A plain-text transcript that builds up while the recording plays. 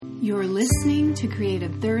You're listening to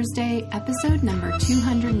Creative Thursday, episode number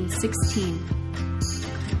 216.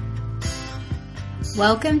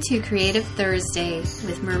 Welcome to Creative Thursday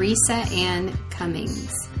with Marisa Ann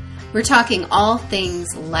Cummings. We're talking all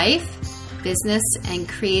things life, business, and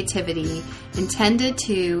creativity intended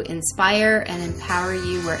to inspire and empower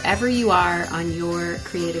you wherever you are on your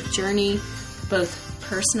creative journey, both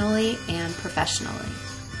personally and professionally.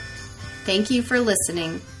 Thank you for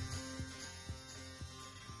listening.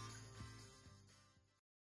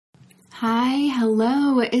 Hi,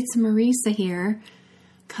 hello, it's Marisa here,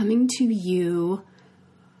 coming to you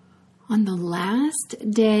on the last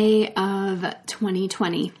day of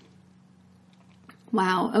 2020.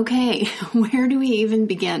 Wow, okay, where do we even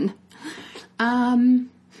begin?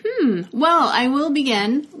 Well, I will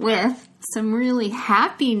begin with some really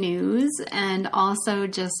happy news and also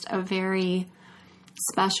just a very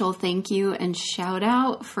special thank you and shout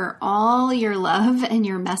out for all your love and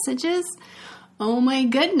your messages. Oh my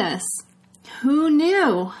goodness. Who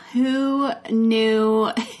knew? Who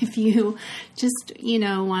knew if you just,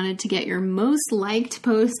 wanted to get your most liked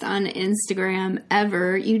post on Instagram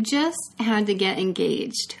ever, you just had to get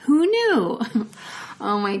engaged? Who knew?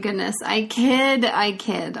 Oh my goodness. I kid.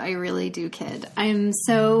 I really do kid.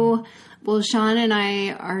 Sean and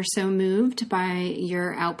I are so moved by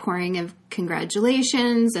your outpouring of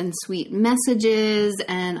congratulations and sweet messages.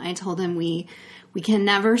 And I told him we can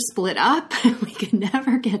never split up. We can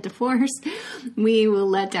never get divorced. We will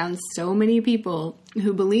let down so many people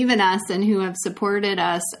who believe in us and who have supported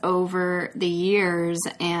us over the years.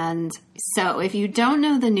 And so if you don't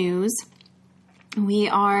know the news, we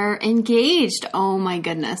are engaged. Oh my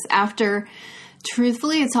goodness. After,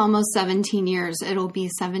 truthfully, it's almost 17 years. It'll be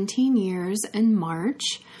 17 years in March.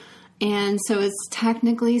 And so it's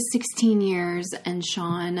technically 16 years. And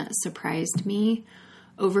Sean surprised me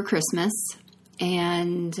over Christmas.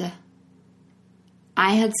 And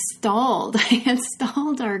I had stalled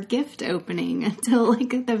our gift opening until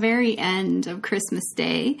at the very end of Christmas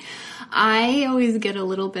Day. I always get a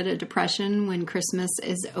little bit of depression when Christmas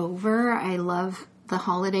is over. I love the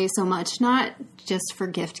holiday so much, not just for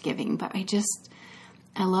gift giving, but I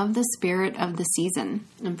love the spirit of the season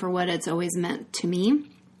and for what it's always meant to me.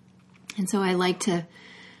 And so I like to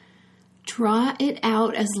draw it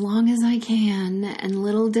out as long as I can. And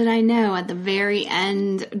little did I know, at the very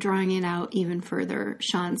end, drawing it out even further,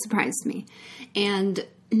 Sean surprised me. And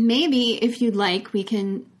maybe, if you'd like, we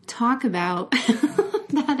can talk about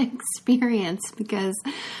that experience, because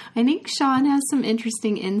I think Sean has some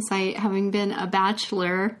interesting insight, having been a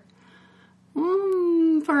bachelor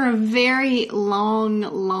for a very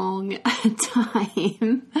long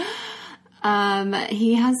time.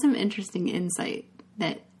 He has some interesting insight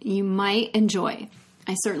that you might enjoy.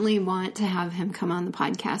 I certainly want to have him come on the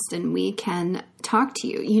podcast and we can talk to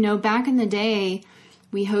you. Back in the day,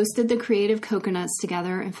 we hosted the Creative Coconuts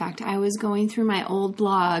together. In fact, I was going through my old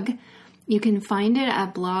blog. You can find it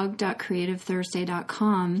at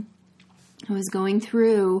blog.creativethursday.com. I was going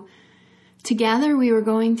through, together we were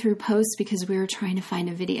going through posts because we were trying to find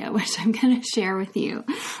a video, which I'm going to share with you.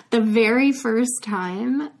 The very first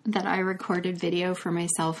time that I recorded video for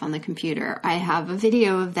myself on the computer, I have a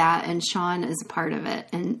video of that, and Sean is a part of it.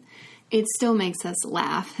 And it still makes us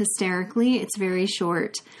laugh hysterically. It's very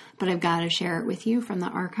short, but I've got to share it with you from the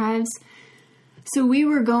archives. So we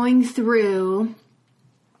were going through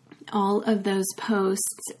all of those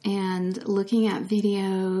posts and looking at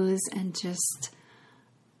videos and just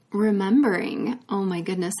remembering, oh my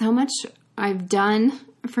goodness, how much I've done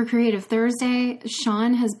for Creative Thursday.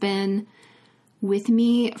 Sean has been with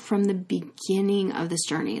me from the beginning of this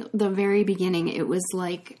journey. The very beginning, it was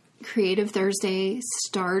like Creative Thursday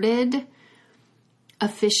started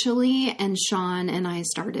officially and Sean and I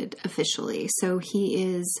started officially. So he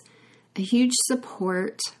is a huge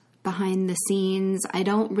support behind the scenes. I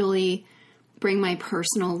don't really bring my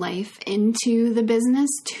personal life into the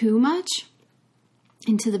business too much.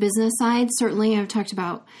 Into the business side. Certainly I've talked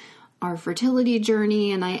about our fertility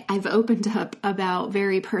journey and I've opened up about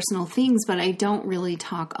very personal things, but I don't really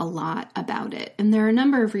talk a lot about it. And there are a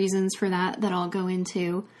number of reasons for that I'll go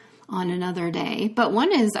into on another day. But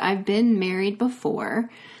one is I've been married before,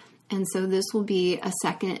 and so this will be a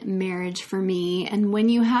second marriage for me. And when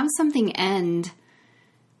you have something end,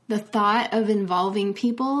 the thought of involving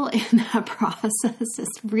people in that process is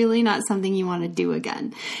really not something you want to do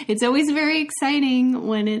again. It's always very exciting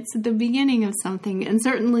when it's the beginning of something. And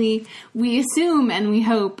certainly we assume and we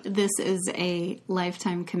hope this is a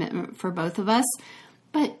lifetime commitment for both of us.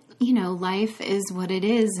 But, life is what it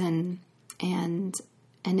is. And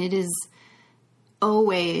it is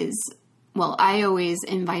always I always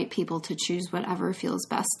invite people to choose whatever feels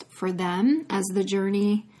best for them as the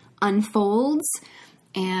journey unfolds.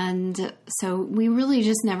 And so we really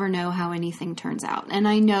just never know how anything turns out. And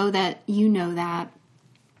I know that you know that.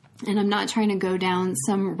 And I'm not trying to go down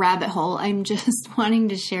some rabbit hole. I'm just wanting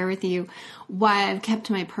to share with you why I've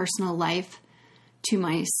kept my personal life to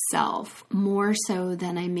myself more so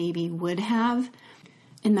than I maybe would have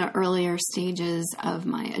in the earlier stages of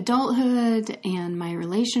my adulthood and my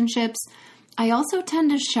relationships. I also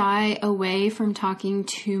tend to shy away from talking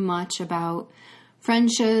too much about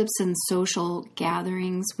friendships and social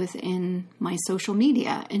gatherings within my social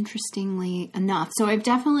media, interestingly enough. So I've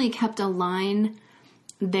definitely kept a line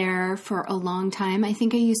there for a long time. I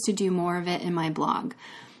think I used to do more of it in my blog.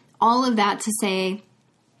 All of that to say,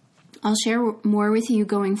 I'll share more with you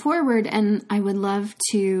going forward, and I would love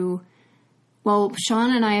to,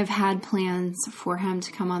 Sean and I have had plans for him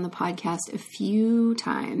to come on the podcast a few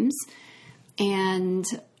times, and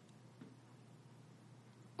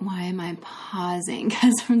why am I pausing?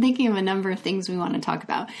 Because I'm thinking of a number of things we want to talk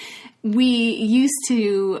about. We used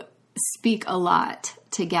to speak a lot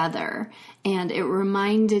together, and it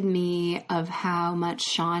reminded me of how much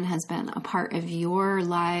Sean has been a part of your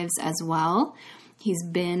lives as well. He's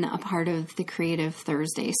been a part of the Creative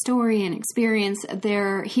Thursday story and experience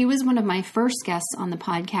there. He was one of my first guests on the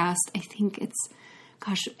podcast. I think it's,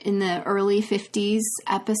 in the early 50s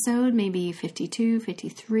episode, maybe 52,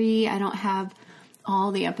 53. I don't have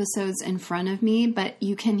all the episodes in front of me, but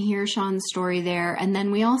you can hear Sean's story there. And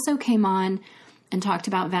then we also came on and talked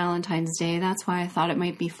about Valentine's Day. That's why I thought it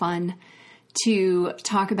might be fun to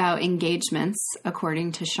talk about engagements,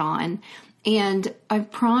 according to Sean. And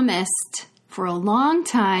I've promised for a long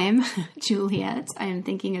time, Juliet, I am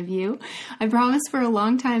thinking of you. I promised for a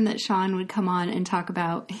long time that Sean would come on and talk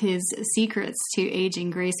about his secrets to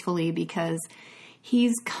aging gracefully, because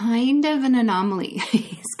he's kind of an anomaly.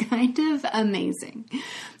 He's kind of amazing.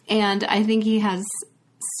 And I think he has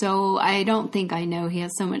I don't think I know he has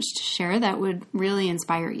so much to share that would really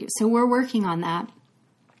inspire you. So we're working on that.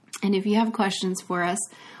 And if you have questions for us,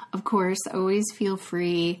 of course, always feel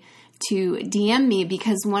free to DM me,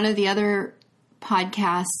 because one of the other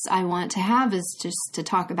podcasts I want to have is just to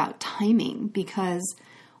talk about timing, because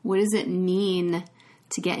what does it mean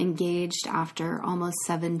to get engaged after almost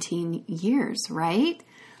 17 years, right?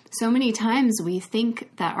 So many times we think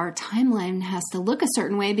that our timeline has to look a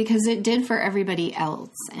certain way because it did for everybody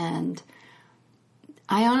else. And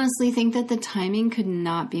I honestly think that the timing could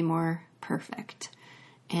not be more perfect.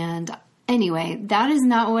 And anyway, that is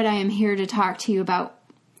not what I am here to talk to you about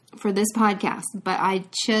for this podcast, but I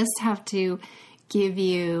just have to give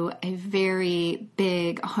you a very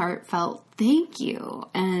big, heartfelt thank you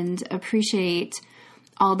and appreciate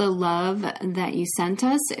all the love that you sent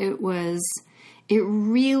us. It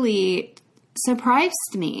really surprised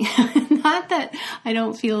me. Not that I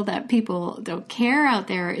don't feel that people don't care out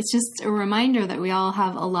there. It's just a reminder that we all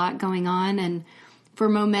have a lot going on. And for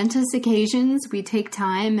momentous occasions, we take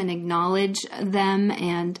time and acknowledge them.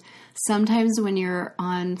 And sometimes when you're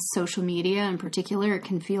on social media in particular, it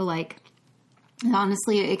can feel like,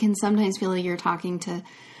 honestly, it can sometimes feel like you're talking to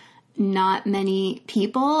not many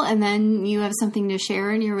people. And then you have something to share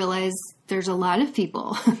and you realize there's a lot of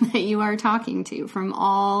people that you are talking to from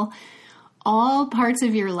all parts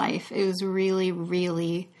of your life. It was really,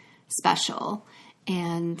 really special.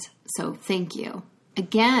 And so thank you.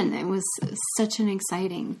 Again, it was such an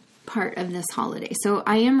exciting part of this holiday. So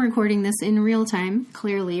I am recording this in real time,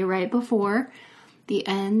 clearly right before the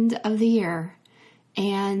end of the year.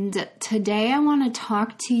 And today I want to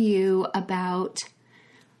talk to you about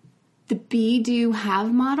the Be, Do,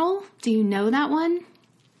 Have model. Do you know that one?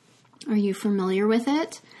 Are you familiar with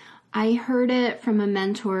it? I heard it from a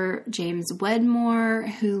mentor, James Wedmore,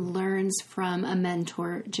 who learns from a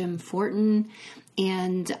mentor, Jim Fortin.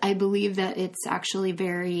 And I believe that it's actually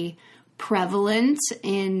very prevalent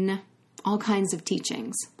in all kinds of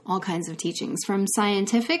teachings, from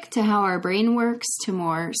scientific to how our brain works to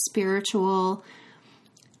more spiritual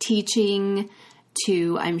teaching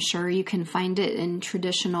to, I'm sure you can find it in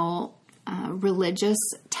traditional religious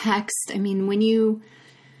text. I mean, when you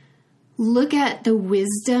look at the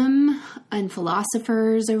wisdom and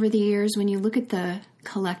philosophers over the years, when you look at the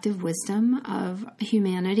collective wisdom of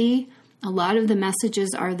humanity, a lot of the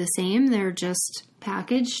messages are the same. They're just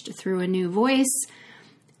packaged through a new voice,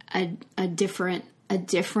 a different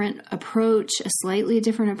approach, a slightly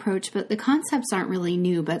different approach, but the concepts aren't really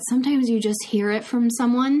new. But sometimes you just hear it from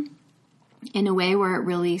someone in a way where it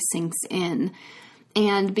really sinks in.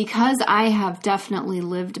 And because I have definitely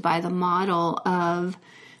lived by the model of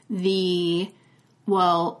when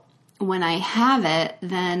I have it,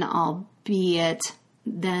 then I'll be it,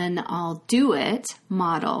 then I'll do it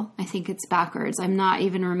model. I think it's backwards. I'm not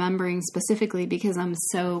even remembering specifically because I'm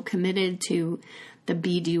so committed to the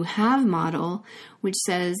be, do, have model, which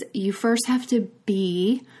says you first have to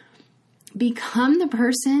become the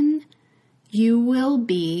person you will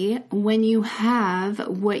be when you have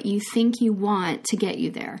what you think you want to get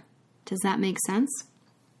you there. Does that make sense?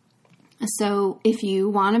 So if you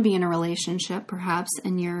want to be in a relationship, perhaps,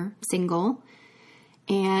 and you're single,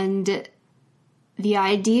 and the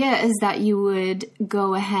idea is that you would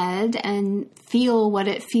go ahead and feel what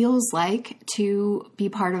it feels like to be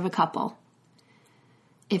part of a couple.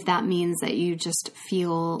 If that means that you just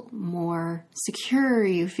feel more secure,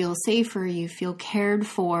 you feel safer, you feel cared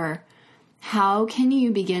for, how can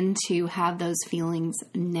you begin to have those feelings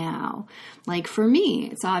now? Like for me,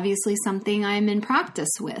 it's obviously something I'm in practice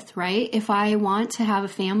with, right? If I want to have a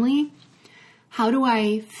family, how do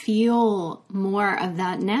I feel more of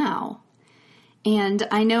that now? And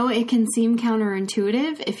I know it can seem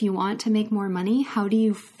counterintuitive. If you want to make more money, how do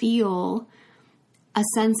you feel a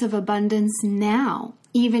sense of abundance now,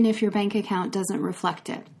 even if your bank account doesn't reflect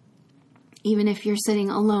it? Even if you're sitting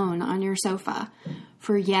alone on your sofa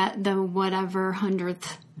for yet the whatever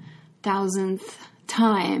 100th, 1000th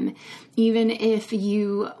time, even if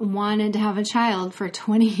you wanted to have a child for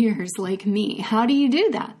 20 years like me, how do you do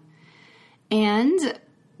that? And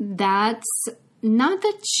that's not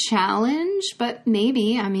the challenge, but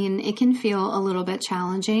maybe, it can feel a little bit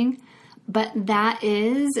challenging, but that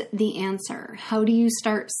is the answer. How do you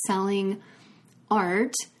start selling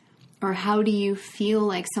art, or how do you feel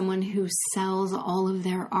like someone who sells all of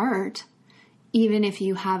their art, even if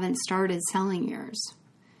you haven't started selling yours?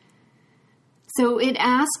 So it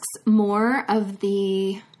asks more of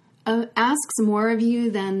you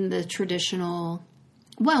than the traditional,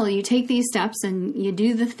 well, you take these steps and you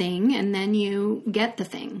do the thing and then you get the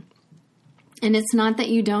thing. And it's not that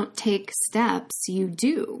you don't take steps, you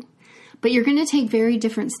do. But you're going to take very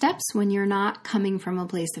different steps when you're not coming from a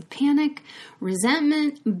place of panic,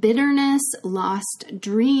 resentment, bitterness, lost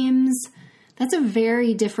dreams. That's a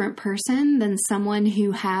very different person than someone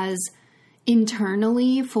who has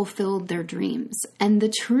internally fulfilled their dreams. And the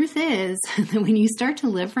truth is that when you start to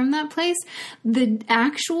live from that place, the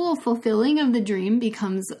actual fulfilling of the dream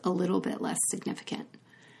becomes a little bit less significant.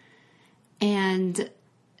 And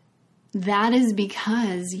that is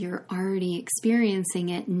because you're already experiencing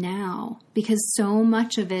it now, because so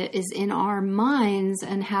much of it is in our minds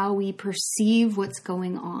and how we perceive what's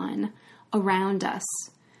going on around us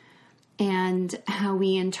and how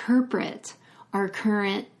we interpret our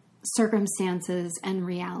current circumstances and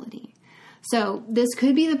reality. So this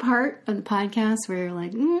could be the part of the podcast where you're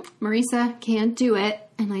like, Marisa, can't do it.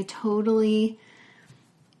 And I totally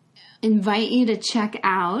invite you to check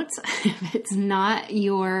out if it's not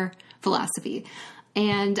your philosophy.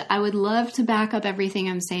 And I would love to back up everything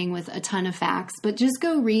I'm saying with a ton of facts, but just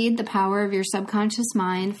go read The Power of Your Subconscious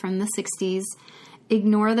Mind from the 60s.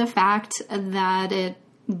 Ignore the fact that it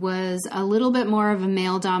was a little bit more of a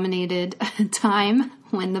male-dominated time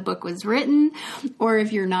when the book was written, or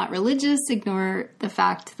if you're not religious, ignore the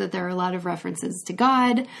fact that there are a lot of references to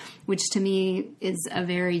God, which to me is a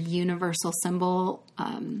very universal symbol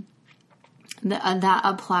that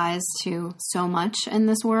applies to so much in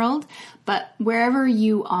this world. But wherever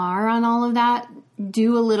you are on all of that,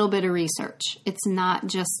 do a little bit of research. It's not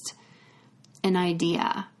just an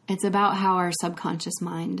idea. It's about how our subconscious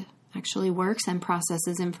mind actually works and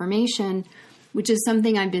processes information, which is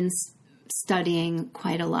something I've been studying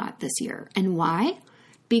quite a lot this year. And why?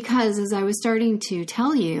 Because as I was starting to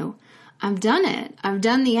tell you, I've done it. I've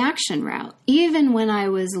done the action route. Even when I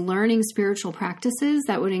was learning spiritual practices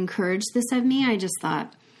that would encourage this of me, I just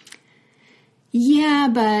thought, yeah,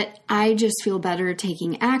 but I just feel better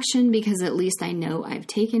taking action because at least I know I've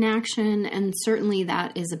taken action. And certainly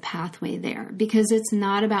that is a pathway there, because it's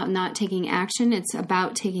not about not taking action. It's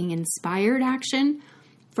about taking inspired action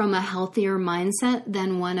from a healthier mindset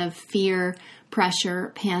than one of fear,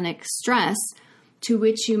 pressure, panic, stress, to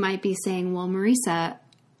which you might be saying, well, Marisa,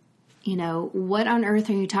 what on earth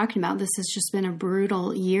are you talking about? This has just been a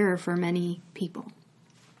brutal year for many people.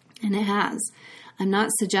 And it has. I'm not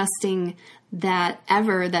suggesting that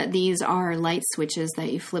these are light switches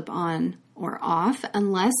that you flip on or off,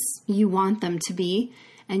 unless you want them to be,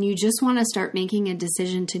 and you just want to start making a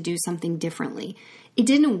decision to do something differently. It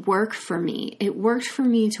didn't work for me. It worked for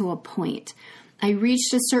me to a point. I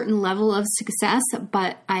reached a certain level of success,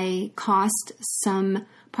 but I cost some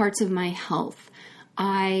parts of my health.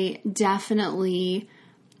 I definitely,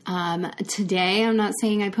 today, I'm not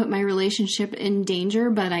saying I put my relationship in danger,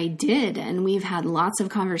 but I did. And we've had lots of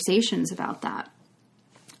conversations about that.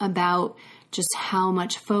 about just how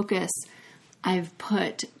much focus I've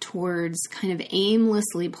put towards kind of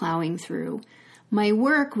aimlessly plowing through my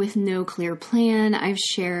work with no clear plan. I've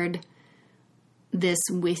shared this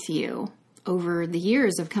with you over the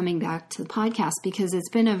years of coming back to the podcast because it's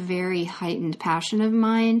been a very heightened passion of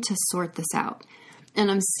mine to sort this out.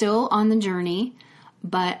 And I'm still on the journey,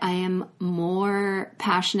 but I am more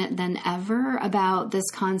passionate than ever about this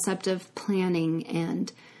concept of planning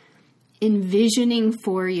and envisioning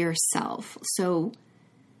for yourself. So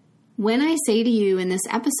when I say to you in this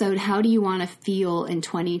episode, how do you want to feel in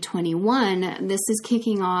 2021? This is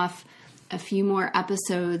kicking off a few more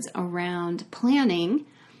episodes around planning.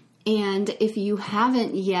 And if you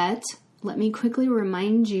haven't yet, let me quickly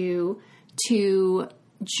remind you to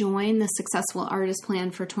join the Successful Artist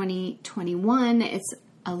Plan for 2021. It's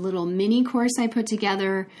a little mini course I put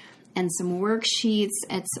together and some worksheets.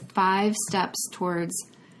 It's 5 steps towards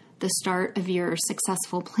the start of your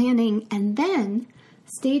successful planning. And then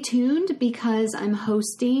stay tuned because I'm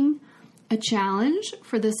hosting a challenge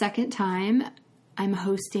for the second time. I'm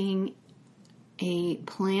hosting a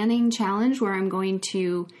planning challenge where I'm going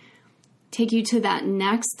to take you to that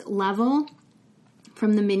next level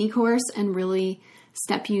from the mini course and really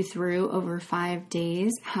step you through over 5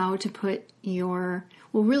 days how to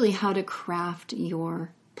how to craft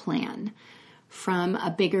your plan from a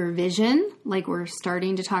bigger vision, like we're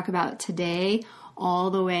starting to talk about today, all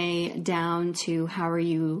the way down to how are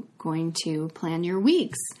you going to plan your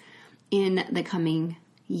weeks in the coming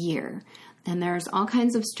year. And there's all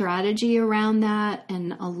kinds of strategy around that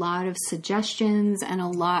and a lot of suggestions and a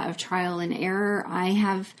lot of trial and error I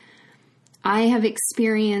have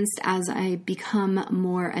experienced as I become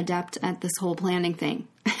more adept at this whole planning thing.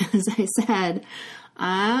 As I said,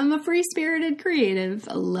 I'm a free-spirited creative,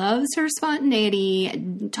 loves her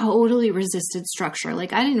spontaneity, totally resisted structure.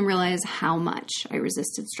 Like, I didn't realize how much I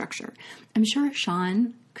resisted structure. I'm sure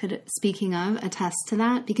Sean could, speaking of, attest to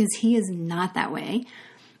that because he is not that way.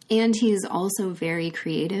 And he is also very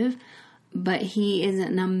creative, but he is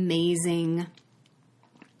an amazing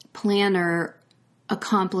planner,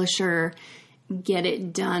 accomplisher, get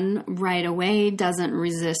it done right away, doesn't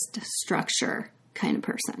resist structure kind of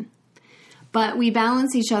person. But we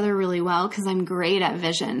balance each other really well because I'm great at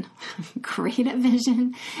vision.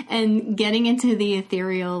 And getting into the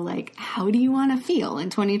ethereal, like, how do you want to feel in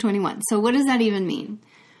 2021? So what does that even mean?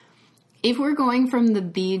 If we're going from the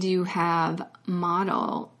be do have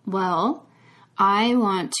model, well, I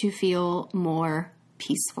want to feel more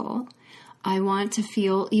peaceful. I want to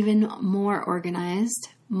feel even more organized,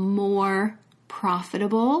 more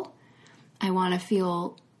profitable. I want to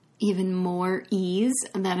feel even more ease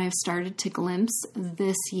that I've started to glimpse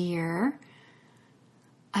this year.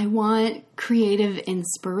 I want creative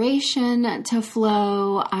inspiration to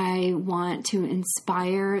flow. I want to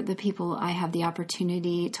inspire the people I have the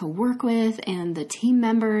opportunity to work with and the team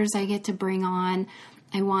members I get to bring on.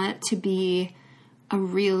 I want to be a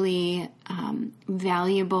really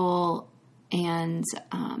valuable and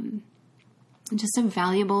just a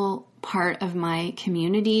valuable part of my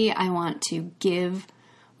community. I want to give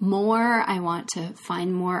more. I want to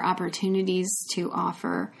find more opportunities to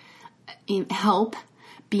offer help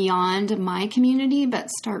beyond my community, but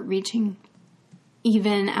start reaching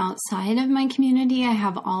even outside of my community. I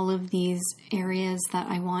have all of these areas that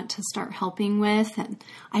I want to start helping with, and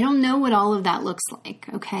I don't know what all of that looks like,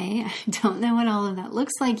 okay? I don't know what all of that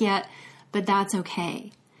looks like yet, but that's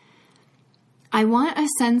okay. I want a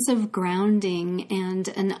sense of grounding and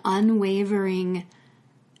an unwavering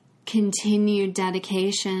continued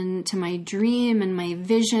dedication to my dream and my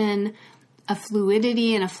vision, a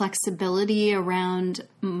fluidity and a flexibility around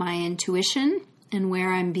my intuition and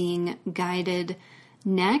where I'm being guided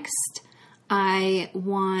next. I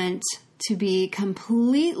want to be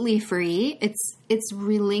completely free. It's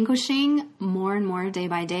relinquishing more and more day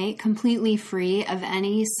by day, completely free of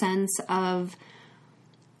any sense of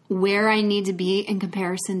where I need to be in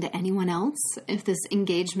comparison to anyone else. If this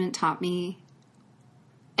engagement taught me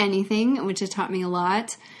anything, which it taught me a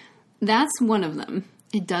lot, that's one of them.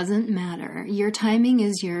 It doesn't matter. Your timing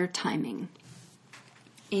is your timing.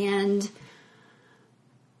 And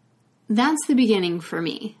that's the beginning for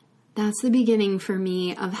me. That's the beginning for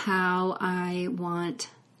me of how I want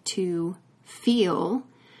to feel.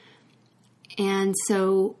 And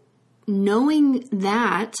so knowing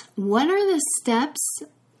that, what are the steps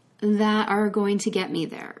that are going to get me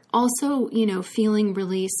there? Also, feeling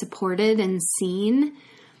really supported and seen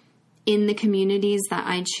in the communities that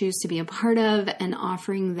I choose to be a part of and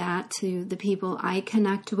offering that to the people I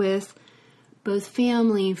connect with, both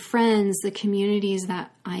family, friends, the communities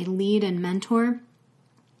that I lead and mentor.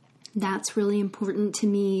 That's really important to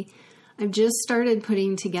me. I've just started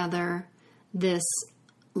putting together this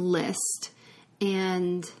list,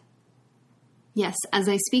 and yes, as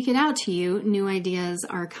I speak it out to you, new ideas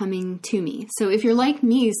are coming to me. So if you're like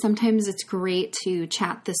me, sometimes it's great to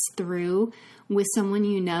chat this through with someone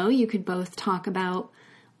you know. You could both talk about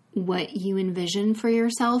what you envision for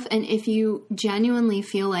yourself. And if you genuinely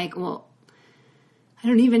feel like, well, I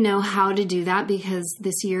don't even know how to do that because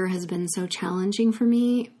this year has been so challenging for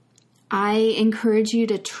me, I encourage you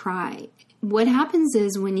to try. What happens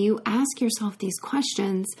is when you ask yourself these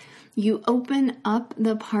questions, you open up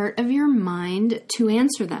the part of your mind to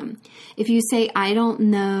answer them. If you say, I don't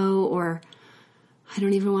know, or I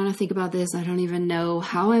don't even want to think about this, I don't even know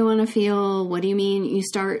how I want to feel, what do you mean? You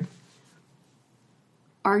start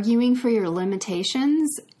arguing for your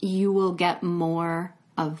limitations, you will get more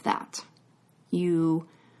of that. You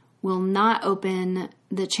will not open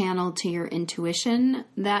the channel to your intuition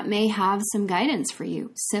that may have some guidance for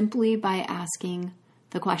you simply by asking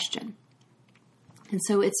the question. And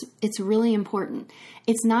so it's really important.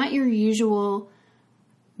 It's not your usual,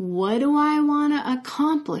 what do I want to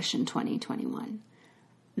accomplish in 2021?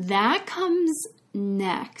 That comes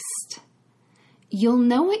next. You'll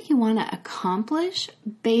know what you want to accomplish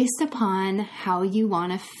based upon how you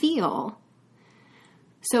want to feel.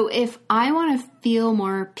 So if I want to feel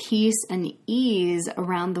more peace and ease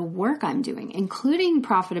around the work I'm doing, including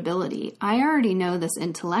profitability, I already know this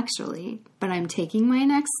intellectually, but I'm taking my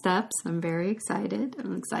next steps. I'm very excited.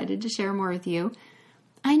 I'm excited to share more with you.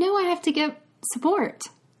 I know I have to get support.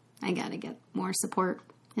 I got to get more support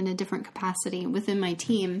in a different capacity within my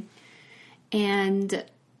team. And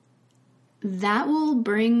that will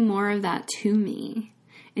bring more of that to me.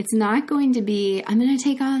 It's not going to be, I'm going to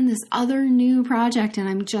take on this other new project and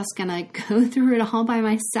I'm just going to go through it all by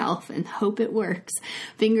myself and hope it works.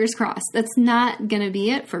 Fingers crossed. That's not going to be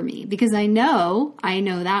it for me because I know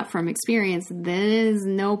that from experience. That is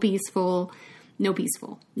no,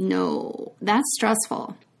 that's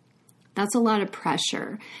stressful. That's a lot of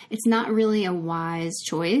pressure. It's not really a wise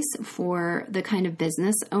choice for the kind of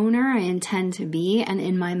business owner I intend to be. And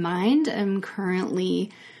in my mind, I'm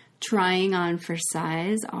currently trying on for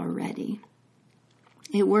size already.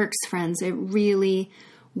 It works, friends. It really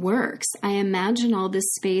works. I imagine all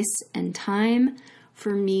this space and time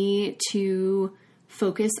for me to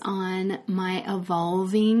focus on my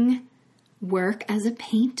evolving work as a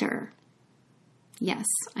painter. Yes,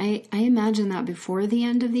 I imagine that before the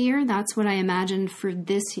end of the year. That's what I imagined for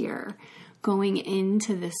this year, going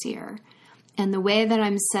into this year. And the way that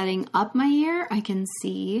I'm setting up my year, I can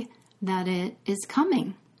see that it is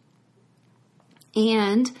coming.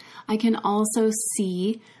 And I can also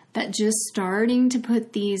see that just starting to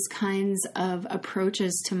put these kinds of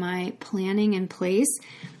approaches to my planning in place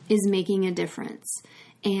is making a difference.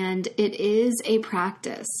 And it is a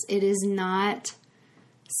practice. It is not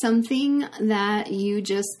something that you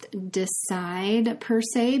just decide per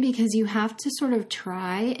se, because you have to sort of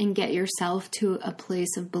try and get yourself to a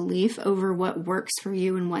place of belief over what works for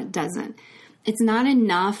you and what doesn't. It's not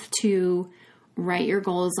enough to write your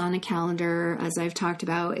goals on a calendar, as I've talked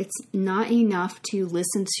about. It's not enough to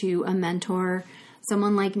listen to a mentor,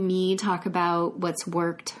 someone like me, talk about what's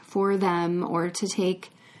worked for them, or to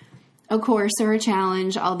take a course or a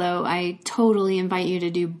challenge, although I totally invite you to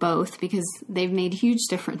do both because they've made huge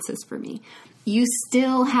differences for me. You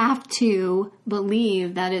still have to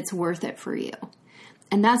believe that it's worth it for you.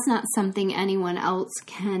 And that's not something anyone else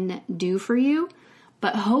can do for you,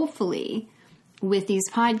 but hopefully with these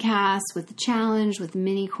podcasts, with the challenge, with the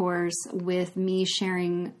mini course, with me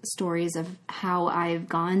sharing stories of how I've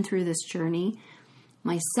gone through this journey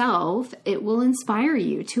myself, it will inspire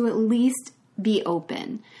you to at least be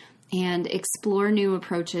open and explore new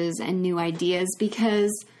approaches and new ideas, because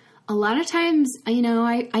a lot of times,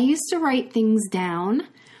 I used to write things down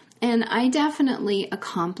and I definitely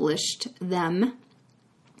accomplished them.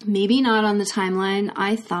 Maybe not on the timeline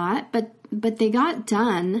I thought, but they got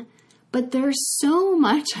done. But there's so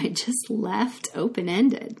much I just left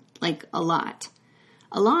open-ended, like a lot.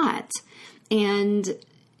 And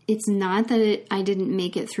it's not that I didn't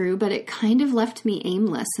make it through, but it kind of left me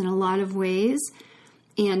aimless in a lot of ways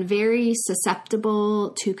and very susceptible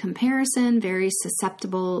to comparison, very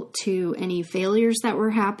susceptible to any failures that were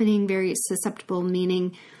happening, very susceptible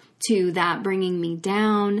meaning to that bringing me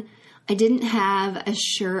down. I didn't have as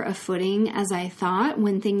sure a footing as I thought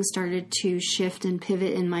when things started to shift and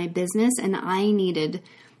pivot in my business, and I needed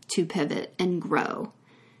to pivot and grow.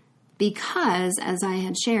 Because, as I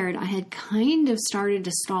had shared, I had kind of started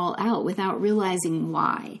to stall out without realizing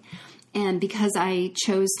why. And because I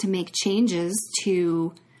chose to make changes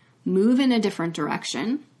to move in a different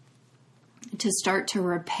direction, to start to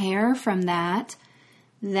repair from that,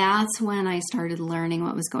 that's when I started learning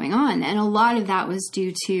what was going on. And a lot of that was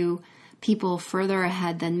due to people further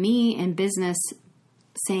ahead than me in business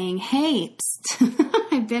saying, hey,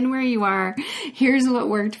 I've been where you are. Here's what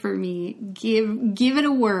worked for me. Give it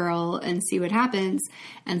a whirl and see what happens.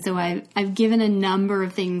 And so I've given a number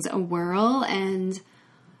of things a whirl, and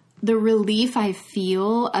the relief I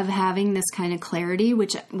feel of having this kind of clarity,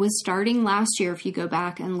 which was starting last year, if you go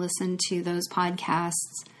back and listen to those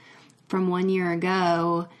podcasts from 1 year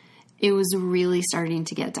ago, it was really starting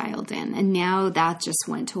to get dialed in. And now that just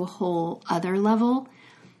went to a whole other level.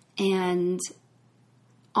 And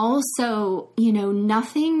also,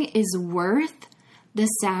 nothing is worth the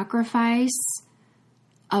sacrifice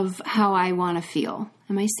of how I want to feel.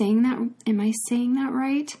 Am I saying that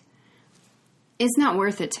right? It's not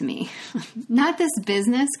worth it to me. Not this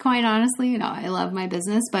business, quite honestly. I love my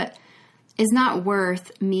business, but it's not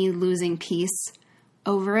worth me losing peace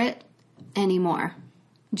over it anymore.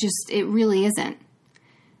 It really isn't.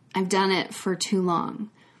 I've done it for too long.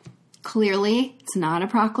 Clearly, it's not a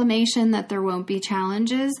proclamation that there won't be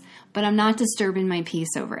challenges, but I'm not disturbing my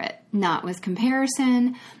peace over it. Not with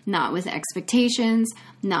comparison, not with expectations,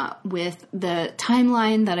 not with the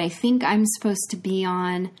timeline that I think I'm supposed to be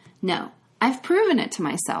on. No, I've proven it to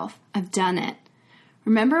myself. I've done it.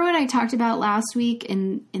 Remember what I talked about last week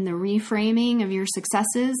in the reframing of your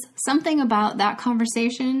successes? Something about that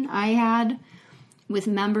conversation I had with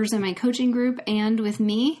members of my coaching group and with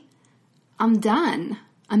me? I'm done.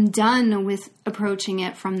 I'm done with approaching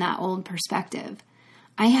it from that old perspective.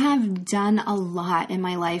 I have done a lot in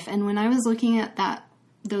my life. And when I was looking at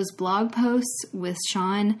those blog posts with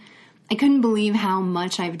Sean, I couldn't believe how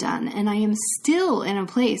much I've done. And I am still in a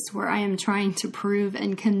place where I am trying to prove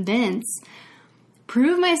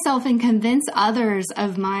myself and convince others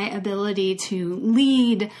of my ability to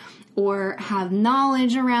lead or have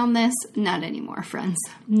knowledge around this. Not anymore, friends.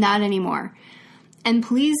 Not anymore. And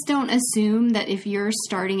please don't assume that if you're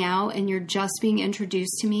starting out and you're just being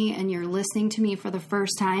introduced to me and you're listening to me for the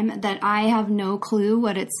first time, that I have no clue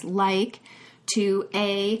what it's like to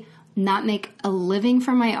not make a living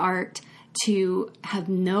from my art, to have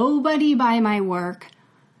nobody buy my work,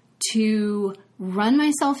 to run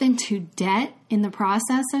myself into debt in the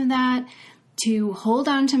process of that, to hold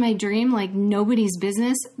on to my dream like nobody's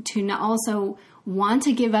business, to also want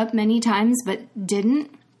to give up many times but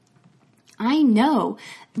didn't. I know.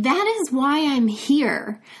 That is why I'm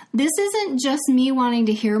here. This isn't just me wanting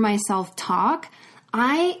to hear myself talk.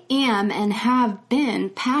 I am and have been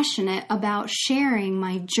passionate about sharing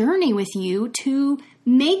my journey with you to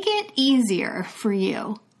make it easier for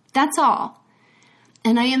you. That's all.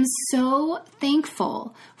 And I am so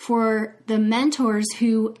thankful for the mentors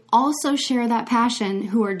who also share that passion,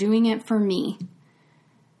 who are doing it for me.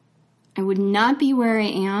 I would not be where I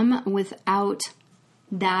am without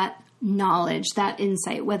that knowledge, that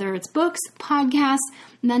insight, whether it's books, podcasts,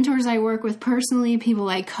 mentors I work with personally, people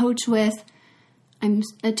I coach with. I'm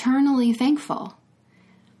eternally thankful.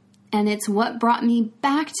 And it's what brought me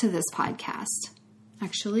back to this podcast.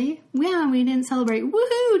 Actually, we didn't celebrate,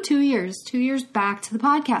 2 years. 2 years back to the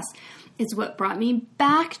podcast. It's what brought me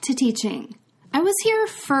back to teaching. I was here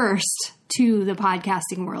first to the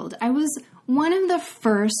podcasting world. I was one of the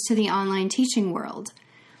first to the online teaching world.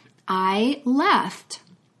 I left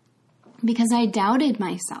because I doubted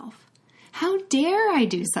myself. How dare I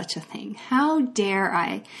do such a thing? How dare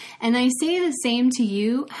I? And I say the same to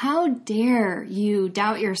you. How dare you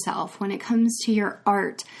doubt yourself when it comes to your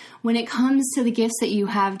art, when it comes to the gifts that you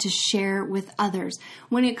have to share with others,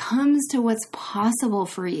 when it comes to what's possible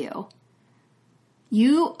for you?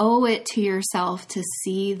 You owe it to yourself to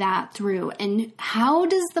see that through. And how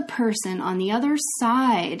does the person on the other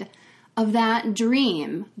side of that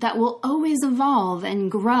dream that will always evolve and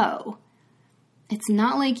grow? It's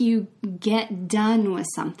not like you get done with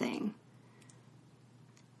something,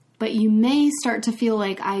 but you may start to feel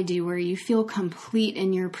like I do, where you feel complete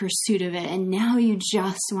in your pursuit of it, and now you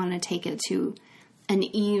just want to take it to an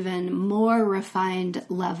even more refined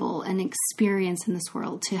level and experience in this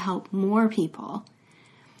world to help more people.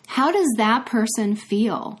 How does that person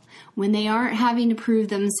feel when they aren't having to prove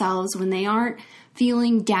themselves, when they aren't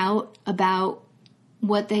feeling doubt about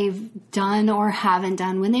what they've done or haven't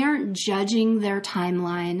done, when they aren't judging their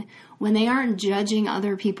timeline, when they aren't judging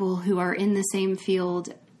other people who are in the same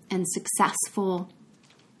field and successful,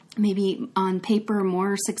 maybe on paper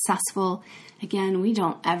more successful? Again, we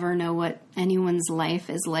don't ever know what anyone's life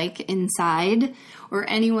is like inside, or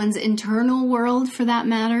anyone's internal world for that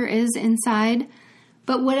matter is inside.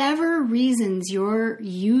 But whatever reasons you're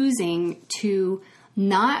using to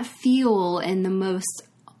not feel in the most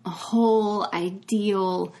whole,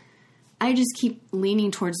 ideal. I just keep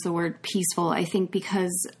leaning towards the word peaceful, I think,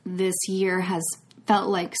 because this year has felt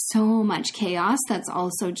like so much chaos that's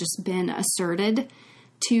also just been asserted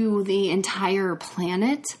to the entire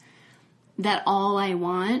planet, that all I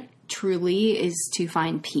want truly is to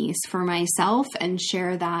find peace for myself and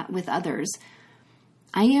share that with others.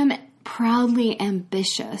 I am proudly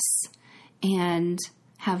ambitious and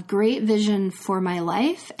have great vision for my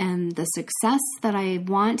life and the success that I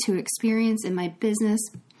want to experience in my business,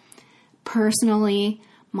 personally,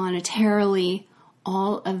 monetarily,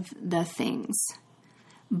 all of the things.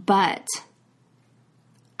 But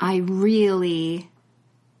I really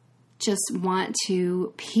just want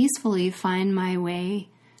to peacefully find my way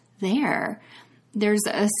there. There's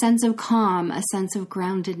a sense of calm, a sense of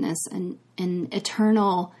groundedness, and an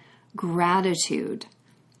eternal gratitude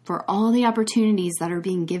for all the opportunities that are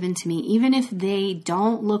being given to me, even if they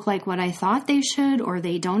don't look like what I thought they should, or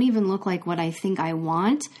they don't even look like what I think I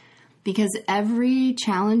want, because every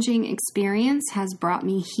challenging experience has brought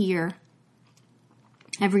me here.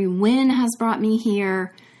 Every win has brought me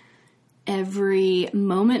here. Every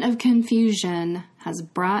moment of confusion has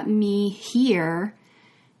brought me here.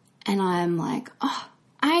 And I'm like, oh,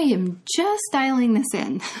 I am just dialing this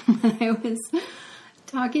in. I was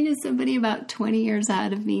talking to somebody about 20 years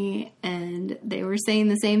out of me, and they were saying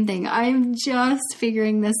the same thing. I'm just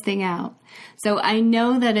figuring this thing out. So I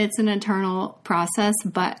know that it's an eternal process,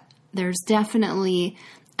 but there's definitely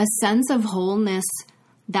a sense of wholeness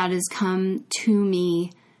that has come to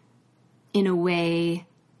me in a way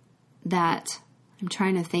that I'm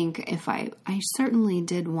trying to think if I certainly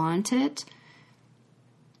did want it,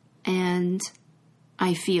 and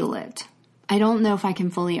I feel it. I don't know if I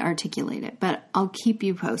can fully articulate it, but I'll keep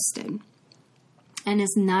you posted. And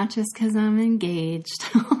it's not just because I'm engaged.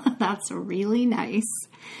 That's really nice.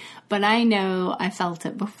 But I know I felt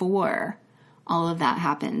it before all of that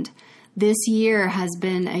happened. This year has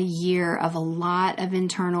been a year of a lot of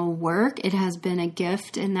internal work. It has been a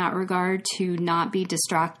gift in that regard to not be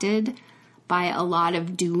distracted by a lot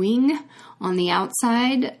of doing on the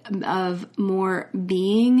outside, of more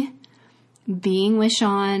being with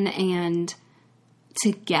Sean, and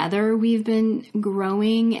together we've been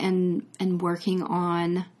growing and working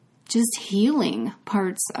on just healing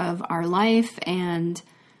parts of our life and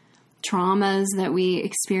traumas that we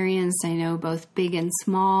experienced, I know, both big and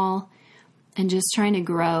small, and just trying to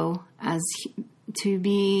grow as to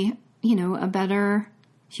be, a better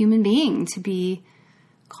human being, to be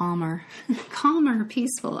calmer,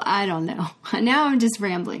 peaceful. I don't know. Now I'm just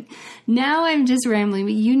rambling.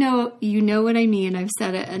 But you know what I mean. I've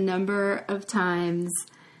said it a number of times.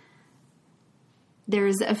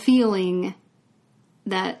 There's a feeling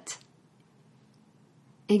that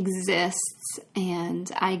exists, and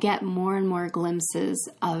I get more and more glimpses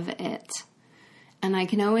of it. And I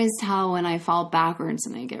can always tell when I fall backwards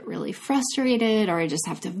and I get really frustrated, or I just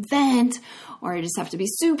have to vent, or I just have to be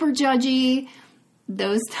super judgy.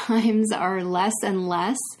 Those times are less and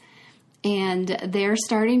less, and they're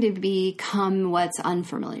starting to become what's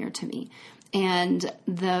unfamiliar to me. And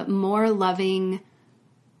the more loving,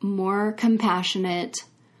 more compassionate,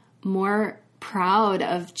 more proud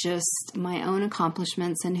of just my own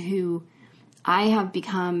accomplishments and who I have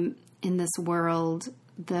become in this world,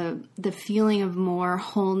 the feeling of more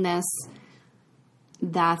wholeness,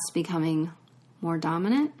 that's becoming more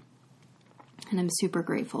dominant. And I'm super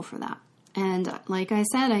grateful for that. And like I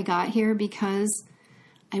said, I got here because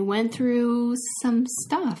I went through some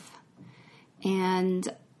stuff. And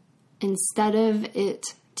instead of it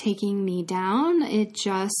taking me down, it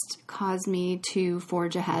just caused me to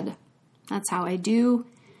forge ahead. That's how I do.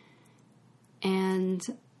 And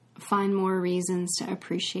find more reasons to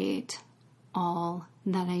appreciate all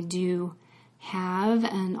that I do have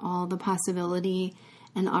and all the possibility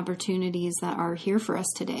and opportunities that are here for us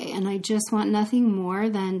today. And I just want nothing more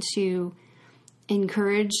than to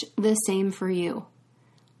encourage the same for you.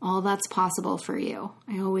 All that's possible for you.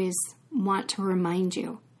 I always want to remind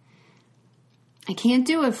you. I can't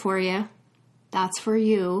do it for you. That's for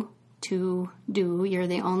you to do. You're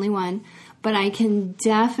the only one. But I can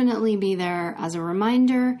definitely be there as a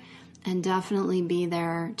reminder, and definitely be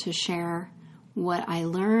there to share what I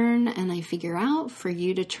learn and I figure out for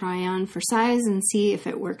you to try on for size and see if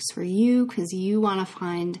it works for you, because you want to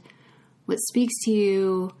find what speaks to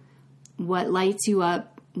you, what lights you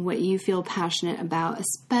up, what you feel passionate about,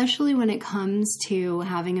 especially when it comes to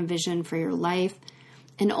having a vision for your life.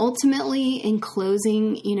 And ultimately, in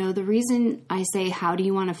closing, the reason I say, how do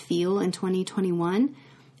you want to feel in 2021,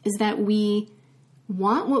 is that we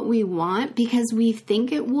want what we want because we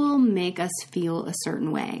think it will make us feel a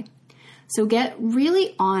certain way. So get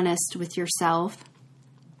really honest with yourself.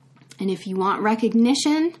 And if you want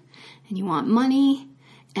recognition and you want money,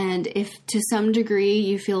 and if to some degree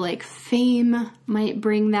you feel like fame might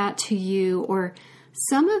bring that to you, or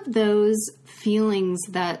some of those feelings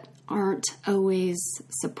that aren't always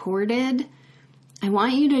supported, I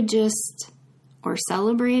want you to just, or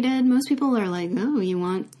celebrated. Most people are like, oh, you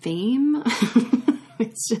want fame?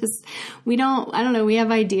 It's just, I don't know, we have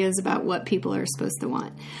ideas about what people are supposed to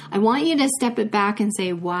want. I want you to step it back and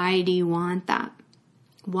say, why do you want that?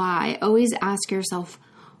 Why? Always ask yourself,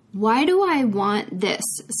 why do I want this?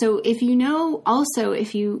 So if you know, also,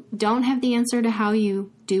 if you don't have the answer to how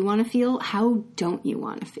you do want to feel, how don't you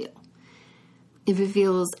want to feel? If it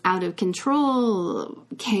feels out of control,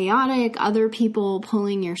 chaotic, other people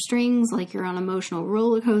pulling your strings like you're on an emotional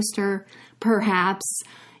roller coaster, perhaps,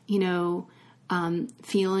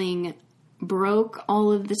 feeling broke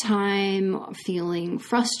all of the time, feeling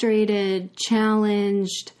frustrated,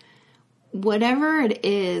 challenged, whatever it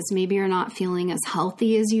is, maybe you're not feeling as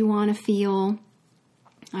healthy as you want to feel.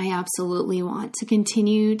 I absolutely want to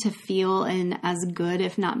continue to feel in as good,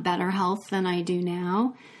 if not better health than I do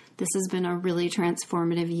now. This has been a really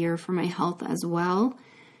transformative year for my health as well.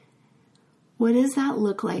 What does that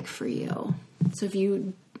look like for you? So if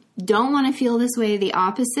you don't want to feel this way, the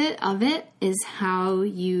opposite of it is how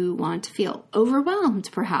you want to feel. Overwhelmed,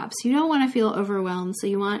 perhaps. You don't want to feel overwhelmed, so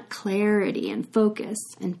you want clarity and focus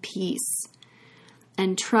and peace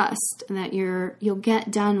and trust that you'll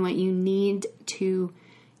get done what you need to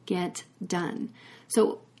get done.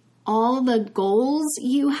 So all the goals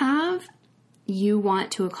you have, you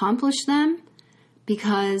want to accomplish them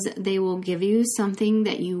because they will give you something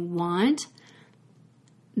that you want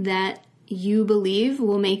that you believe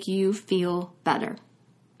will make you feel better.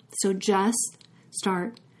 So just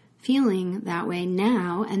start feeling that way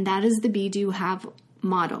now, and that is the Be, Do, Have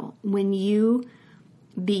model. When you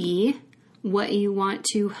be what you want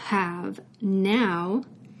to have now,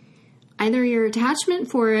 either your attachment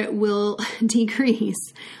for it will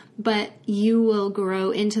decrease, but you will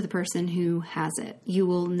grow into the person who has it. You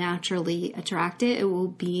will naturally attract it. It will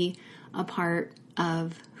be a part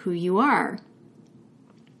of who you are.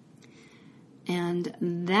 And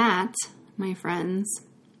that, my friends,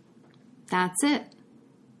 that's it.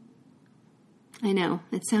 I know,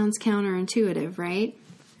 it sounds counterintuitive, right?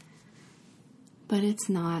 But it's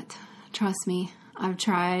not. Trust me, I've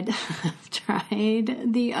tried. I've tried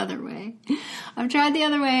the other way.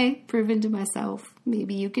 Proven to myself.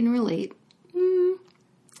 Maybe you can relate.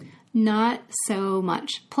 Not so much.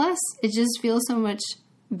 Plus, it just feels so much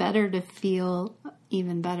better to feel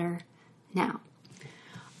even better now.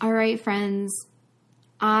 All right, friends,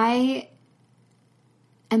 I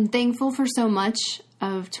am thankful for so much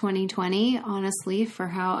of 2020, honestly, for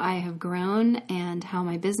how I have grown and how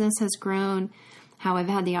my business has grown, how I've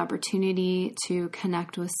had the opportunity to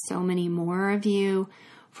connect with so many more of you,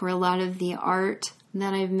 for a lot of the art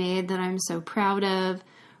that I've made that I'm so proud of,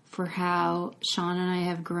 for how Sean and I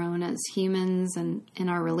have grown as humans and in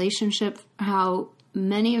our relationship, how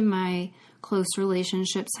many of my close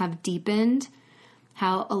relationships have deepened,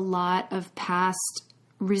 how a lot of past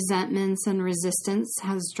resentments and resistance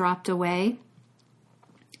has dropped away.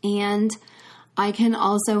 And I can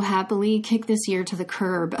also happily kick this year to the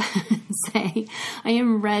curb and say I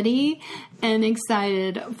am ready and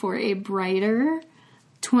excited for a brighter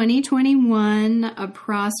 2021, a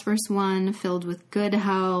prosperous one filled with good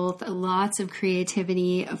health, lots of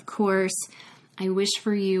creativity. Of course, I wish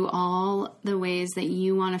for you all the ways that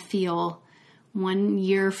you want to feel 1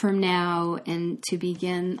 year from now and to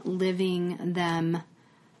begin living them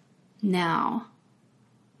now.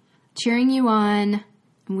 Cheering you on,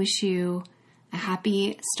 and wish you a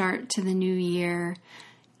happy start to the new year.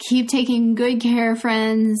 Keep taking good care,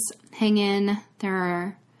 friends. Hang in. There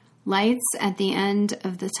are lights at the end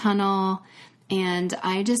of the tunnel, and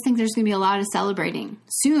I just think there's going to be a lot of celebrating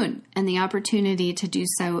soon and the opportunity to do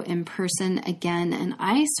so in person again, and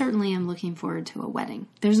I certainly am looking forward to a wedding.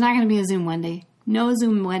 There's not going to be a Zoom wedding. No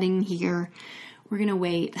Zoom wedding here. We're going to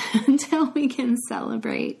wait until we can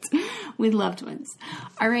celebrate with loved ones.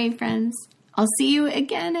 All right, friends. I'll see you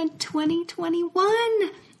again in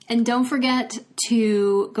 2021. And don't forget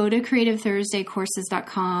to go to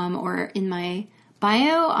CreativeThursdayCourses.com or in my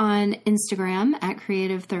bio on Instagram at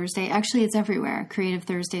Creative Thursday. Actually, it's everywhere,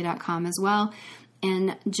 CreativeThursday.com as well.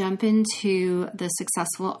 And jump into the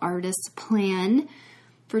Successful Artist Plan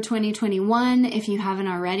for 2021 if you haven't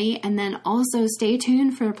already. And then also stay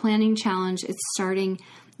tuned for the Planning Challenge. It's starting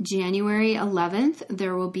January 11th.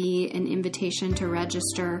 There will be an invitation to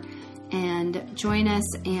register. and join us,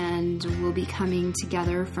 and we'll be coming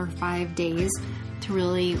together for 5 days to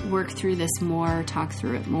really work through this more, talk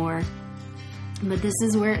through it more. But this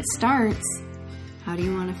is where it starts. How do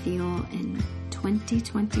you want to feel in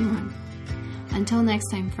 2021? Until next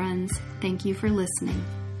time, friends, thank you for listening.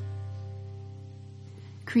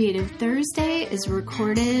 Creative Thursday is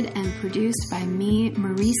recorded and produced by me,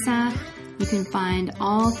 Marisa. You can find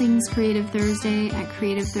all things Creative Thursday at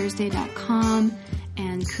creativethursday.com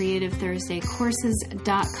and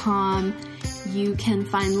creativethursdaycourses.com. You can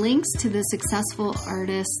find links to the Successful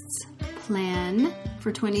Artists Plan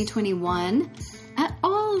for 2021 at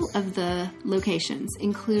all of the locations,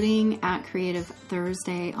 including at Creative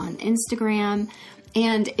Thursday on Instagram.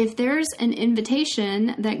 And if there's an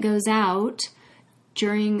invitation that goes out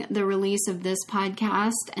during the release of this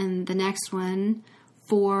podcast and the next one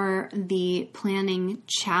for the planning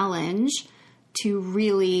challenge to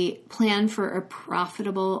really plan for a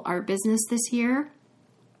profitable art business this year,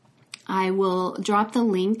 I will drop the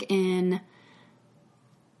link in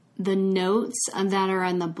the notes that are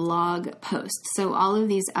on the blog post. So all of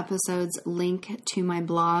these episodes link to my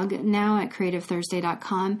blog now at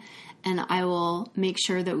creativethursday.com, and I will make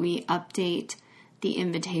sure that we update the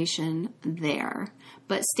invitation there.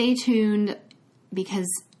 But stay tuned, because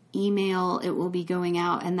email, it will be going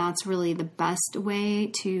out, and that's really the best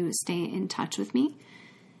way to stay in touch with me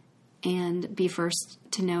and be first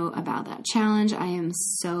to know about that challenge. I am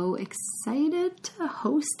so excited to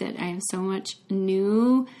host it. I have so much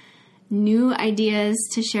new ideas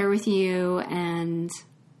to share with you, and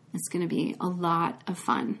it's going to be a lot of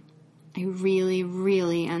fun. I really,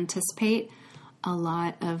 really anticipate a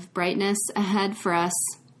lot of brightness ahead for us.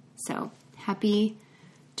 So happy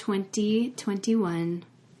 2021.